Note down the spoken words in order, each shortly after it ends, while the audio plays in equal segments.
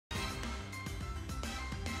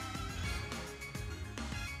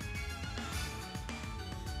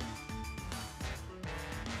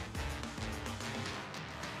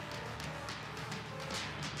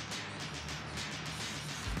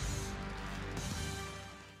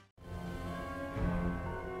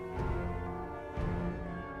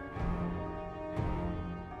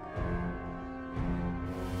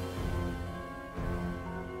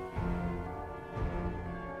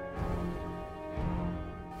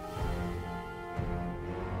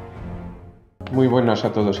Muy buenas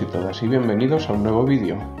a todos y todas y bienvenidos a un nuevo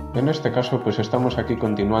vídeo. En este caso pues estamos aquí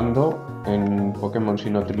continuando en Pokémon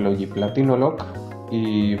Sinnoh Trilogy Platinolocke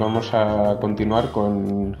y vamos a continuar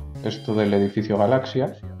con esto del edificio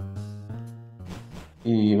Galaxia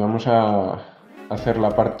y vamos a hacer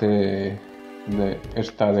la parte de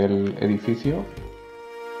esta del edificio.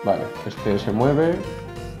 Vale, este se mueve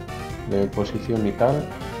de posición y tal.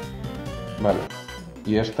 Vale,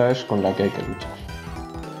 y esta es con la que hay que luchar.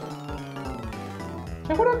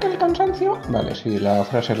 ¿Seguro que el cansancio? Vale, sí, la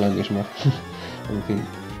frase es la misma. En fin.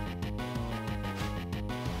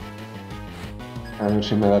 A ver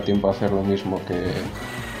si me da tiempo a hacer lo mismo que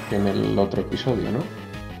en el otro episodio, ¿no?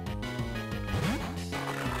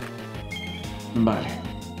 Vale,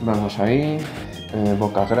 vamos ahí.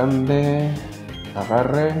 Boca grande.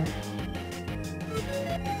 Agarre.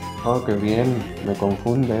 Oh, qué bien, me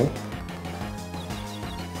confunde.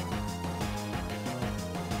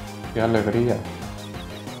 Qué alegría.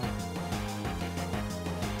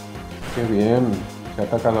 Qué bien, se ha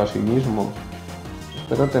atacado a sí mismo.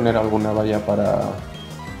 Espero tener alguna valla para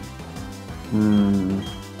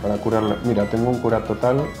curarla. Mira, tengo un cura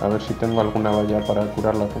total. A ver si tengo alguna valla para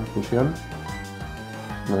curar la confusión.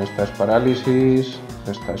 No, esta es parálisis.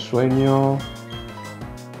 Esta es sueño.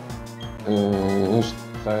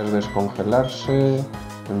 Esta es descongelarse.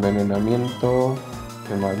 Envenenamiento.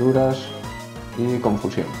 Quemaduras. Y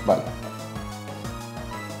confusión. Vale.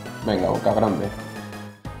 Venga, boca grande.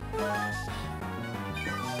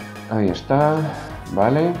 Ahí está,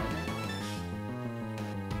 vale.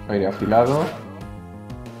 Aire afilado.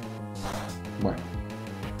 Bueno,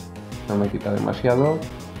 no me quita demasiado.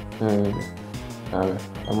 A ver,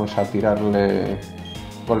 vamos a tirarle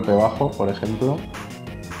golpe bajo, por ejemplo.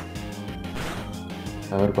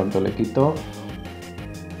 A ver cuánto le quito.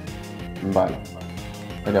 Vale.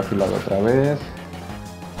 Aire afilado otra vez.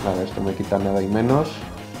 Vale, esto me quita nada y menos.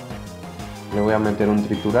 Le voy a meter un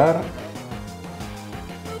triturar.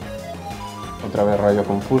 Otra vez rayo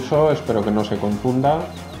confuso, espero que no se confunda.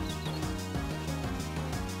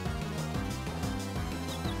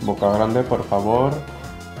 Boca grande, por favor.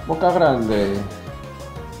 Boca grande.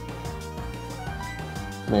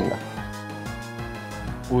 Venga.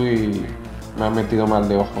 Uy, me ha metido mal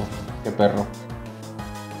de ojo. Qué perro.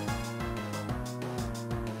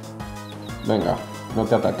 Venga, no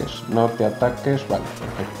te ataques. No te ataques. Vale,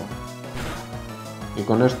 perfecto. Y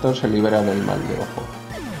con esto se libera del mal de ojo.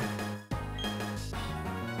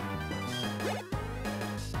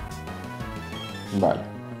 Vale.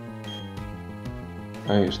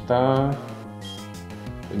 Ahí está.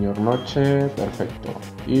 Señor Noche, perfecto.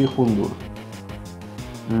 Y Jundur.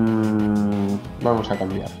 Vamos a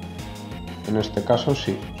cambiar. En este caso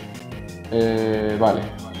sí. Vale.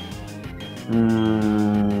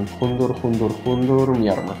 Jundur, mi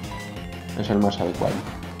arma. Es el más adecuado.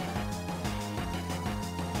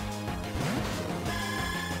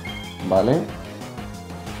 Vale.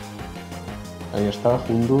 Ahí está,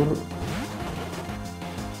 Jundur.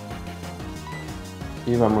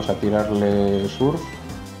 Y vamos a tirarle surf,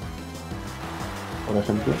 por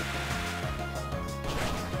ejemplo.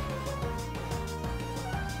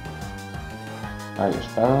 Ahí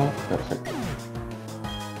está, perfecto.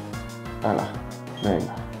 Hala,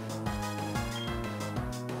 venga.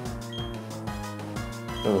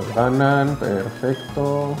 Todos ganan,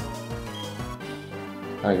 perfecto.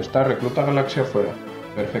 Ahí está, recluta galaxia fuera.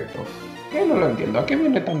 Perfecto. ¿Qué? No lo entiendo. ¿A qué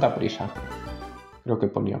viene tanta prisa? Creo que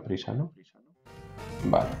ponía prisa, ¿no?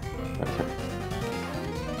 Vale, perfecto.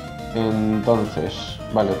 Entonces,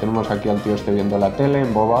 vale, tenemos aquí al tío este viendo la tele,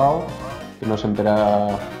 embobado, que no se entera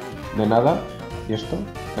de nada. ¿Y esto?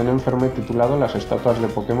 Un enfermo titulado Las estatuas de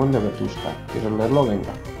Pokémon de Vetusta. ¿Quieres leerlo? Venga.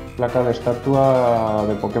 Placa de estatua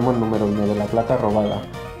de Pokémon número 1 de la placa robada.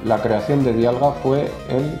 La creación de Dialga fue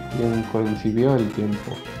él quien coincidió el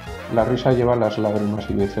tiempo. La risa lleva las lágrimas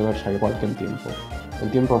y viceversa, igual que el tiempo. El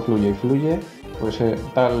tiempo fluye y fluye, pues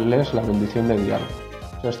tal es la bendición de Dialga.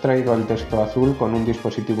 Se ha extraído el texto azul con un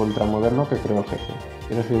dispositivo ultramoderno que creó el jefe.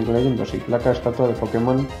 ¿Quieres seguir leyendo? Sí. Placa estatua de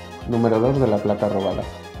Pokémon número 2 de la placa robada.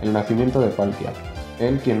 El nacimiento de Palkia.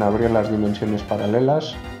 Él quien abrió las dimensiones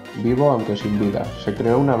paralelas, vivo aunque sin vida. Se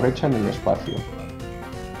creó una brecha en el espacio.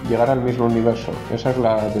 Llegar al mismo universo. Esa es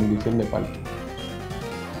la bendición de Palkia.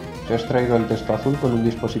 Se ha extraído el texto azul con un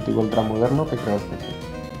dispositivo ultramoderno que creó el jefe.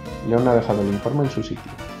 Leon ha dejado el informe en su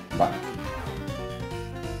sitio. Vale.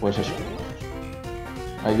 Pues eso.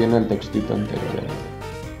 Ahí viene el textito entero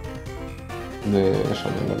de eso,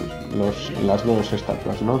 de las dos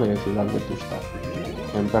estatuas, ¿no? De Ciudad Vetusta.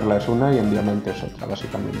 En perla es una y en diamante es otra,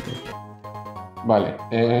 básicamente. Vale,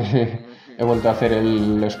 He vuelto a hacer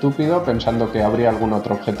el estúpido pensando que habría algún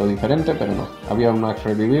otro objeto diferente, pero no. Había un Max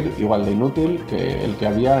Revivir igual de inútil que el que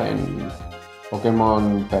había en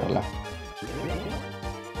Pokémon Perla.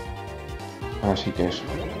 Así que eso.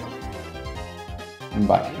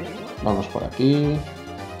 Vale, vamos por aquí.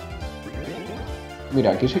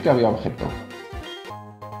 Mira, aquí sí que había objeto.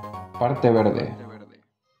 Parte verde.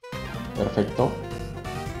 Perfecto.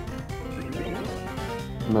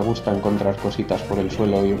 Me gusta encontrar cositas por el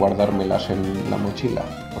suelo y guardármelas en la mochila.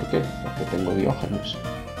 ¿Por qué? Porque tengo Diógenes.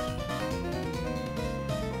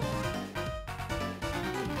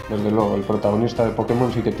 Desde luego, el protagonista de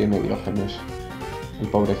Pokémon sí que tiene Diógenes. El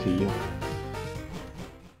pobrecillo.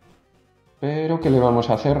 Pero, ¿qué le vamos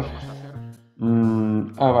a hacer?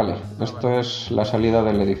 Vale. Esto es la salida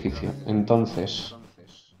del edificio. Entonces...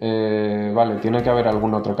 vale, tiene que haber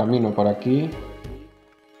algún otro camino por aquí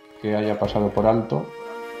que haya pasado por alto.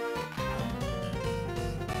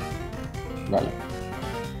 Vale.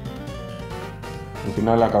 Al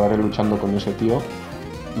final acabaré luchando con ese tío.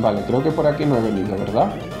 Vale, creo que por aquí no he venido,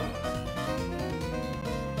 ¿verdad?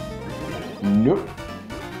 No.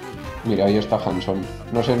 Mira, ahí está Hanson.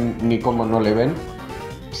 No sé ni cómo no le ven.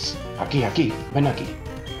 Psst, aquí, ven aquí.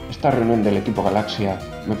 Esta reunión del equipo Galaxia,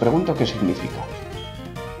 me pregunto qué significa.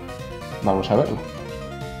 Vamos a verlo.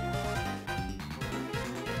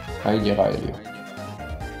 Ahí llega Helio.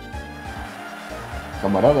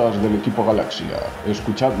 Camaradas del equipo Galaxia,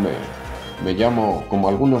 escuchadme. Me llamo, como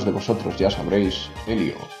algunos de vosotros ya sabréis,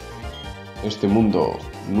 Helio. Este mundo,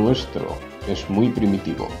 nuestro, es muy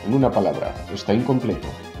primitivo. En una palabra, está incompleto.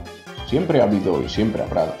 Siempre ha habido y siempre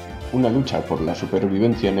habrá una lucha por la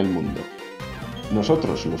supervivencia en el mundo.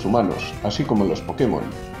 Nosotros, los humanos, así como los Pokémon,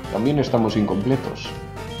 también estamos incompletos.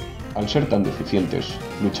 Al ser tan deficientes,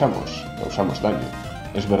 luchamos, causamos daño.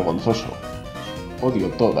 Es vergonzoso. Odio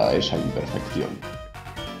toda esa imperfección.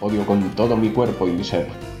 Odio con todo mi cuerpo y mi ser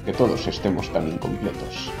que todos estemos tan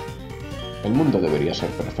incompletos. El mundo debería ser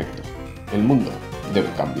perfecto. El mundo debe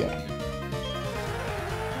cambiar.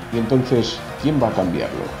 Y entonces, ¿quién va a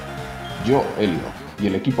cambiarlo? Yo, Helio, y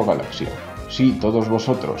el equipo Galaxia. Sí, todos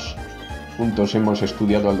vosotros. Juntos hemos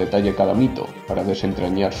estudiado al detalle cada mito para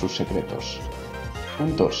desentrañar sus secretos.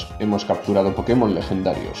 Juntos hemos capturado Pokémon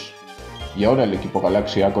legendarios. Y ahora el equipo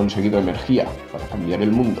Galaxia ha conseguido energía para cambiar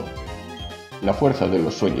el mundo. La fuerza de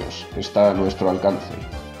los sueños está a nuestro alcance.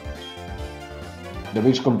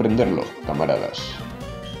 Debéis comprenderlo, camaradas.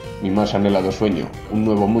 Mi más anhelado sueño, un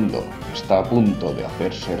nuevo mundo, está a punto de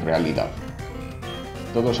hacerse realidad.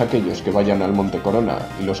 Todos aquellos que vayan al Monte Corona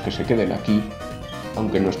y los que se queden aquí,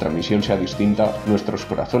 aunque nuestra misión sea distinta, nuestros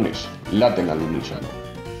corazones laten al unísono.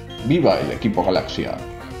 ¡Viva el equipo Galaxia!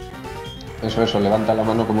 Eso, levanta la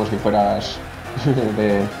mano como si fueras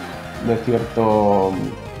de cierto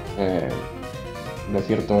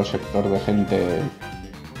sector de gente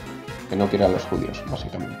que no quiere a los judíos,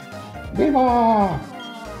 básicamente. ¡Viva!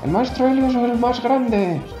 ¡El maestro Helio es el más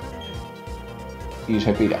grande! Y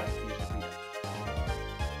se pira.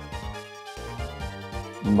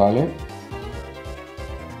 Vale.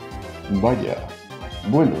 Vaya.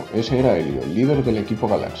 Bueno, ese era Helio, el líder del equipo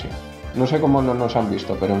Galaxia. No sé cómo no nos han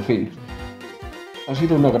visto, pero en fin. Ha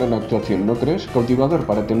sido una gran actuación, ¿no crees? Cautivador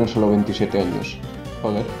para tener solo 27 años.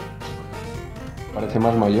 Joder. Parece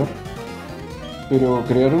más mayor. Pero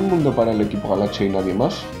crear un mundo para el equipo Galaxia y nadie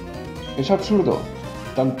más es absurdo,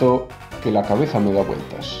 tanto que la cabeza me da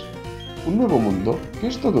vueltas. ¿Un nuevo mundo? ¿Qué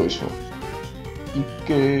es todo eso? ¿Y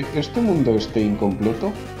que este mundo esté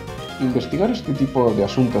incompleto? Investigar este tipo de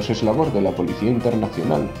asuntos es labor de la Policía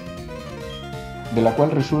Internacional, de la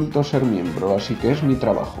cual resulto ser miembro, así que es mi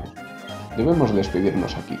trabajo. Debemos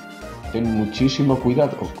despedirnos aquí. Ten muchísimo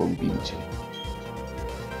cuidado, compinche.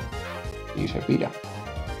 Y se pira.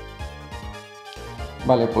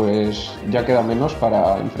 Vale, pues ya queda menos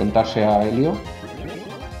para enfrentarse a Helio.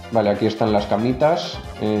 Vale, aquí están las camitas.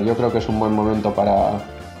 Yo creo que es un buen momento para...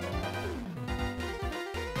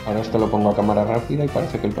 Ahora esto lo pongo a cámara rápida y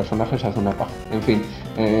parece que el personaje se hace una paja. En fin,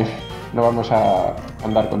 no vamos a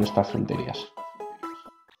andar con estas tonterías.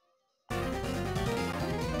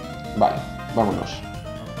 Vale, vámonos.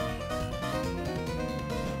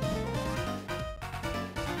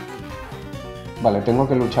 Vale, tengo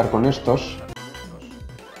que luchar con estos.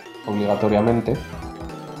 Obligatoriamente.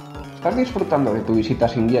 ¿Estás disfrutando de tu visita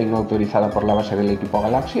sin guía y no autorizada por la base del equipo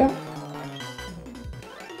Galaxia?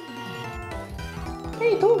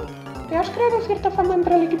 ¡Hey tú! Te has creado cierta fama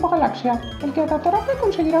entre el equipo Galaxia. El que te atrape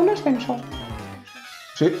conseguirá un ascenso.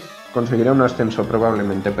 Sí, conseguiré un ascenso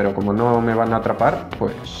probablemente, pero como no me van a atrapar,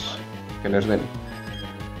 pues... que les den.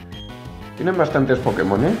 Tienen bastantes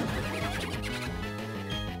Pokémon, ¿eh?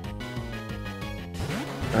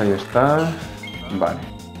 Ahí está. Vale.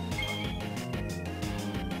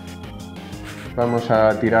 Vamos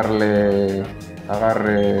a tirarle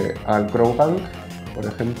agarre al Crowgang, por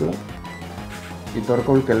ejemplo. Y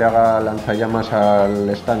Torkoal que le haga lanzallamas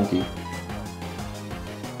al Stanky.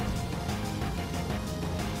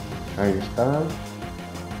 Ahí está.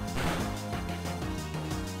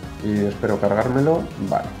 Y espero cargármelo.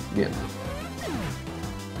 Vale, bien.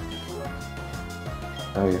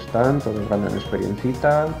 Ahí están, todos ganan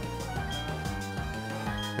experiencita.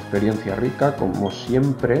 Experiencia rica, como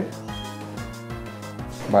siempre.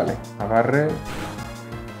 Vale, agarre.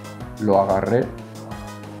 Lo agarré.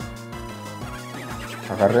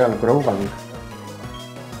 Agarré al Crowgang.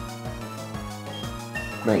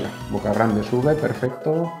 Venga, boca grande sube,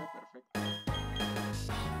 perfecto.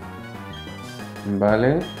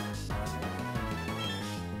 Vale.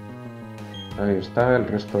 Ahí está, el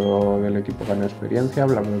resto del equipo gana experiencia,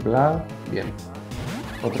 bla bla bla. Bien.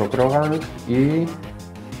 Otro Crowgang y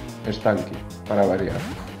Stanky, para variar.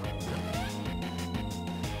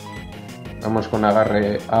 Vamos con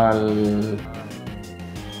agarre al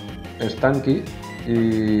Stanky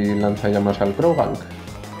y lanzallamas al Crowgang.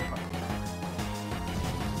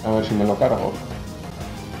 A ver si me lo cargo.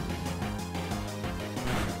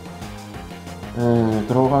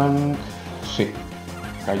 Crowgang, sí,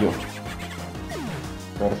 cayó.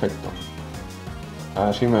 Perfecto.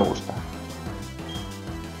 Así me gusta.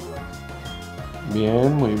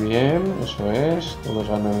 Bien, muy bien, eso es. Todos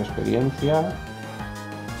ganan experiencia.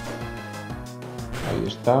 Ahí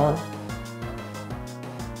está.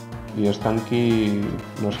 Y Stanky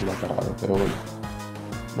no se lo ha cargado, pero bueno,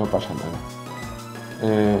 no pasa nada.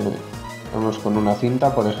 Vamos con una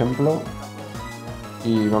cinta, por ejemplo.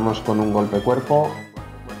 Y vamos con un golpe cuerpo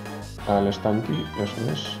al Stanky,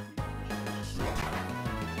 eso es.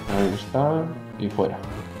 Ahí está, y fuera.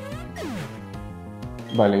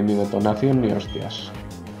 Vale, ni detonación ni hostias.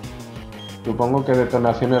 Supongo que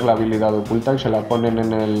detonación es la habilidad oculta y se la ponen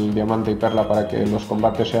en el diamante y perla para que los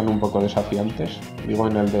combates sean un poco desafiantes. Digo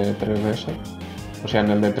en el de 3DS. O sea, en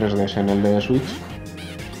el de 3DS, en el de Switch.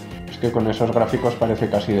 Es que con esos gráficos parece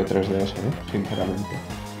casi de 3DS, sinceramente.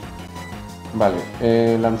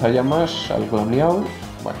 Vale, lanzallamas al Cloniao.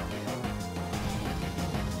 Bueno.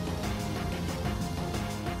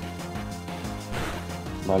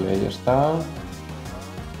 Vale, ahí está.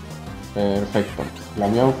 Perfecto. La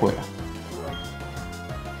miau fuera.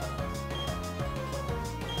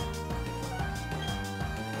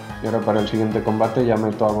 Y ahora para el siguiente combate ya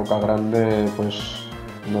meto a boca grande, pues,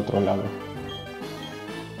 en otro lado.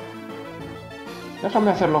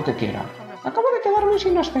 Déjame hacer lo que quiera. Acabo de quedarme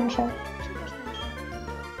sin ascenso.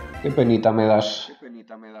 Qué penita me das.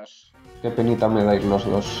 Qué penita me dais los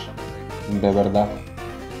dos. De verdad.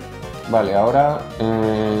 Vale, ahora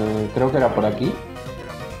creo que era por aquí.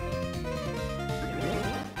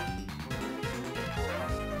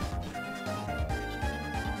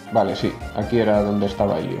 Vale, sí, aquí era donde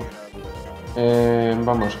estaba Helio.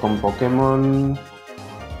 Vamos con Pokémon.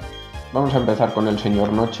 Vamos a empezar con el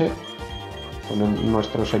Señor Noche. Con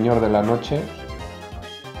nuestro Señor de la Noche.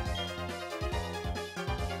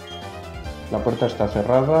 La puerta está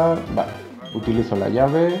cerrada. Vale, utilizo la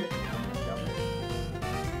llave.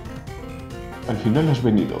 Al final has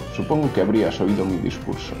venido. Supongo que habrías oído mi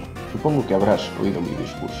discurso. Supongo que habrás oído mi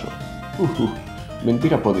discurso.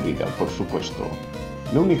 Mentira podrida, por supuesto.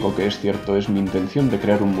 Lo único que es cierto es mi intención de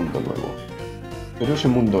crear un mundo nuevo. Pero ese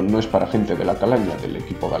mundo no es para gente de la calaña del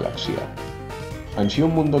equipo Galaxia. Ansío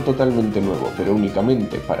un mundo totalmente nuevo, pero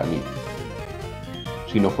únicamente para mí.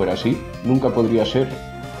 Si no fuera así, nunca podría ser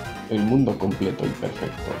el mundo completo y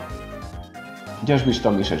perfecto. Ya has visto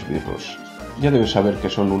a mis esbirros. Ya debes saber que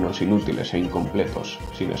son unos inútiles e incompletos,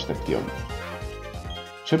 sin excepción.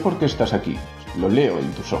 Sé por qué estás aquí. Lo leo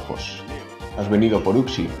en tus ojos. Has venido por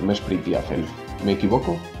Uxie, Mesprit y Azel. ¿Me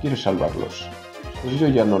equivoco? ¿Quieres salvarlos? Pues yo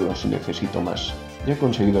ya no los necesito más. Ya he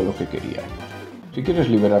conseguido lo que quería. Si quieres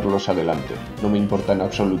liberarlos, adelante. No me importa en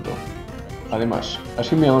absoluto. Además,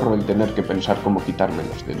 así me ahorro el tener que pensar cómo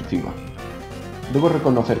quitármelos de encima. Debo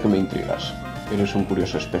reconocer que me intrigas. Eres un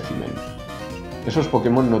curioso espécimen. Esos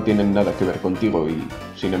Pokémon no tienen nada que ver contigo y,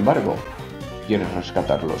 sin embargo, quieres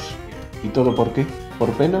rescatarlos. ¿Y todo por qué? ¿Por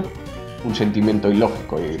pena? Un sentimiento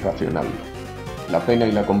ilógico e irracional. La pena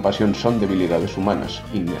y la compasión son debilidades humanas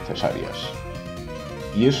innecesarias.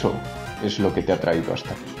 Y eso es lo que te ha traído hasta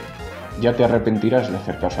aquí. Ya te arrepentirás de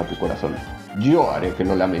hacer caso a tu corazón. Yo haré que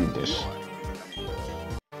lo lamentes.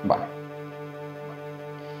 Vale.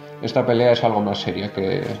 Esta pelea es algo más seria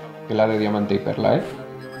que la de Diamante y Perla, ¿eh?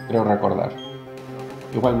 Creo recordar.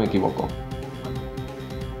 Igual me equivoco.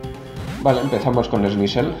 Vale, empezamos con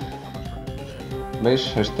Sneasel.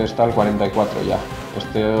 ¿Veis? Este está al 44 ya.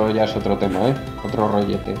 Este ya es otro tema, ¿eh? Otro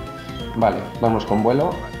rollete. Vale, vamos con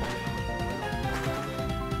vuelo.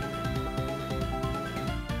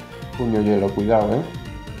 Puño hielo, cuidado, ¿eh?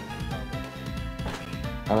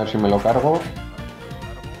 A ver si me lo cargo.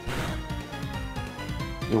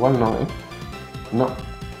 Igual no, ¿eh? No.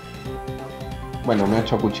 Bueno, me ha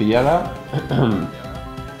hecho cuchillada.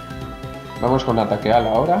 Vamos con ataque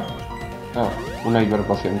ala ahora. Ah, una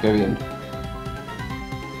hiperpoción, qué bien.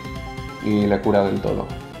 Y le cura del todo.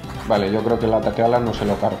 Vale, yo creo que el ataque ala no se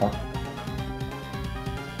lo carga.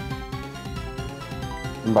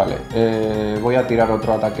 Vale, voy a tirar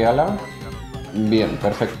otro ataque ala. Bien,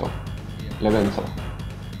 perfecto. Le venzo.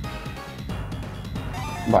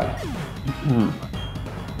 Vale.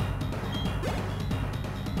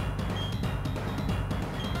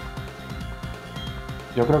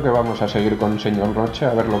 Yo creo que vamos a seguir con señor Roche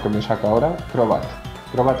a ver lo que me saca ahora. Crobat.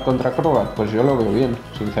 Crobat contra Crobat, pues yo lo veo bien,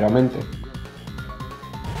 sinceramente.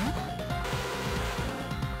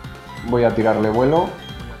 Voy a tirarle vuelo.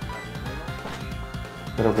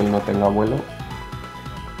 Espero que él no tenga vuelo.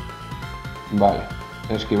 Vale,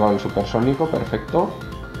 he esquivado el supersónico, perfecto.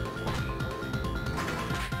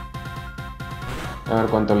 A ver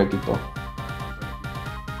cuánto le quito.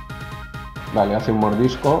 Vale, hace un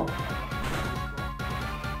mordisco.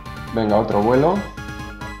 Venga, otro vuelo.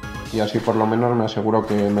 Y así por lo menos me aseguro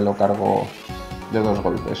que me lo cargo de 2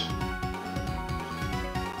 golpes.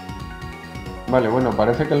 Vale, bueno,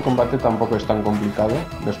 parece que el combate tampoco es tan complicado,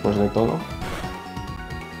 después de todo.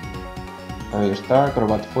 Ahí está,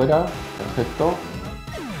 Crobat fuera, perfecto.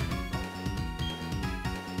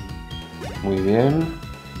 Muy bien.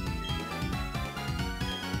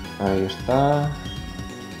 Ahí está.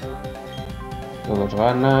 Todos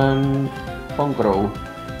ganan. Crow.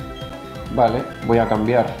 Vale, voy a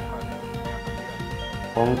cambiar.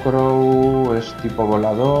 Crow es tipo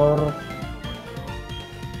volador.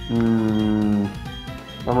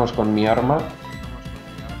 Vamos con mi arma.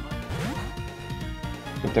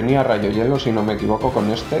 Que tenía rayo hielo, si no me equivoco,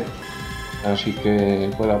 con este. Así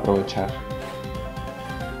que puedo aprovechar.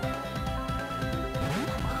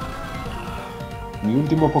 Mi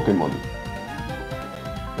último Pokémon.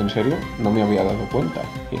 ¿En serio? No me había dado cuenta.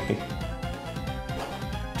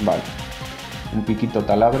 Vale. Un piquito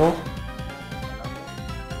taladro.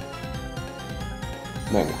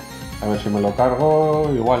 Venga. A ver si me lo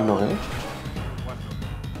cargo. Igual no, ¿eh?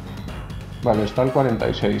 Vale, está el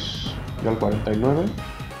 46. Yo el 49.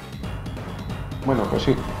 Bueno, pues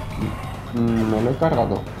sí. Me lo he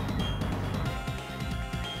cargado.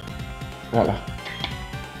 Hala.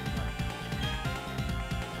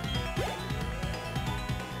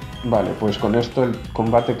 Vale, pues con esto el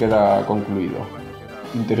combate queda concluido.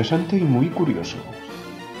 Interesante y muy curioso.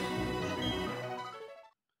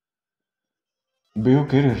 Veo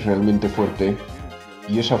que eres realmente fuerte,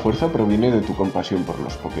 y esa fuerza proviene de tu compasión por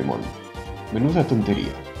los Pokémon. Menuda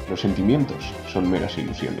tontería, los sentimientos son meras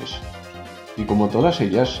ilusiones, y como todas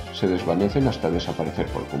ellas, se desvanecen hasta desaparecer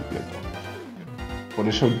por completo. Por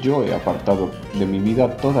eso yo he apartado de mi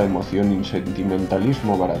vida toda emoción y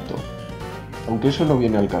sentimentalismo barato, aunque eso no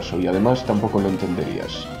viene al caso y además tampoco lo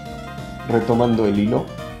entenderías. Retomando el hilo,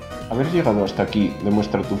 haber llegado hasta aquí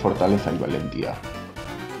demuestra tu fortaleza y valentía.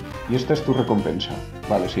 Y esta es tu recompensa.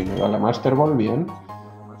 Vale, sí, me da la Master Ball, bien.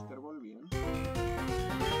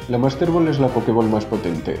 La Master Ball es la Pokéball más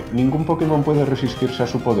potente. Ningún Pokémon puede resistirse a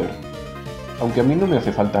su poder, aunque a mí no me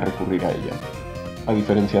hace falta recurrir a ella. A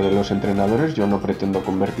diferencia de los entrenadores, yo no pretendo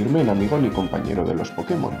convertirme en amigo ni compañero de los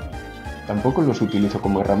Pokémon. Tampoco los utilizo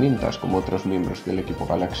como herramientas como otros miembros del equipo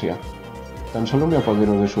Galaxia. Tan solo me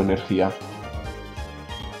apodero de su energía.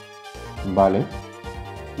 Vale.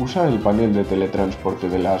 Usa el panel de teletransporte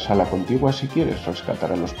de la sala contigua si quieres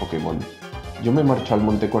rescatar a los Pokémon. Yo me marcho al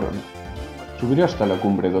Monte Corón. Subiré hasta la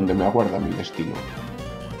cumbre donde me aguarda mi destino.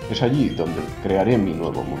 Es allí donde crearé mi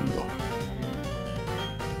nuevo mundo.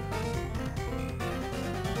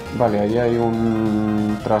 Vale, ahí hay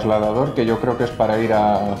un trasladador que yo creo que es para ir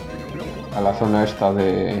a la zona esta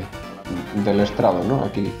del estrado, ¿no?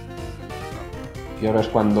 Aquí. Y ahora es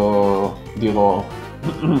cuando digo,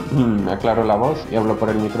 me aclaro la voz y hablo por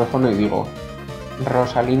el micrófono y digo,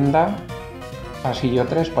 Rosalinda, pasillo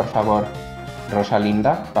 3, por favor.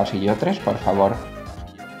 Rosalinda, pasillo 3, por favor.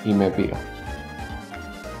 Y me piro.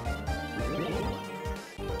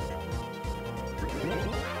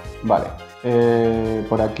 Vale,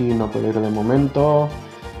 por aquí no puedo ir de momento.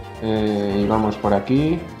 Y vamos por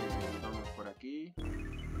aquí.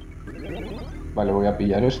 Vale, voy a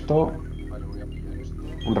pillar esto.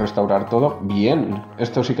 Restaurar todo. Bien,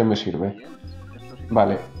 esto sí que me sirve.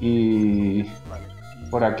 Vale, y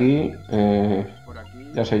por aquí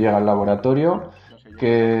ya se llega al laboratorio,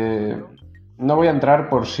 que no voy a entrar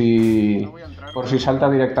por si salta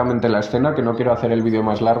directamente la escena, que no quiero hacer el vídeo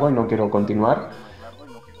más largo y no quiero continuar.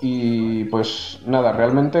 Y pues nada,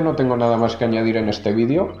 realmente no tengo nada más que añadir en este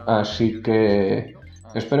vídeo, así que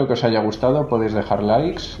espero que os haya gustado, podéis dejar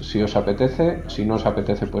likes si os apetece, si no os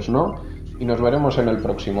apetece pues no, y nos veremos en el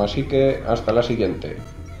próximo, así que hasta la siguiente.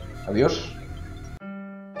 Adiós.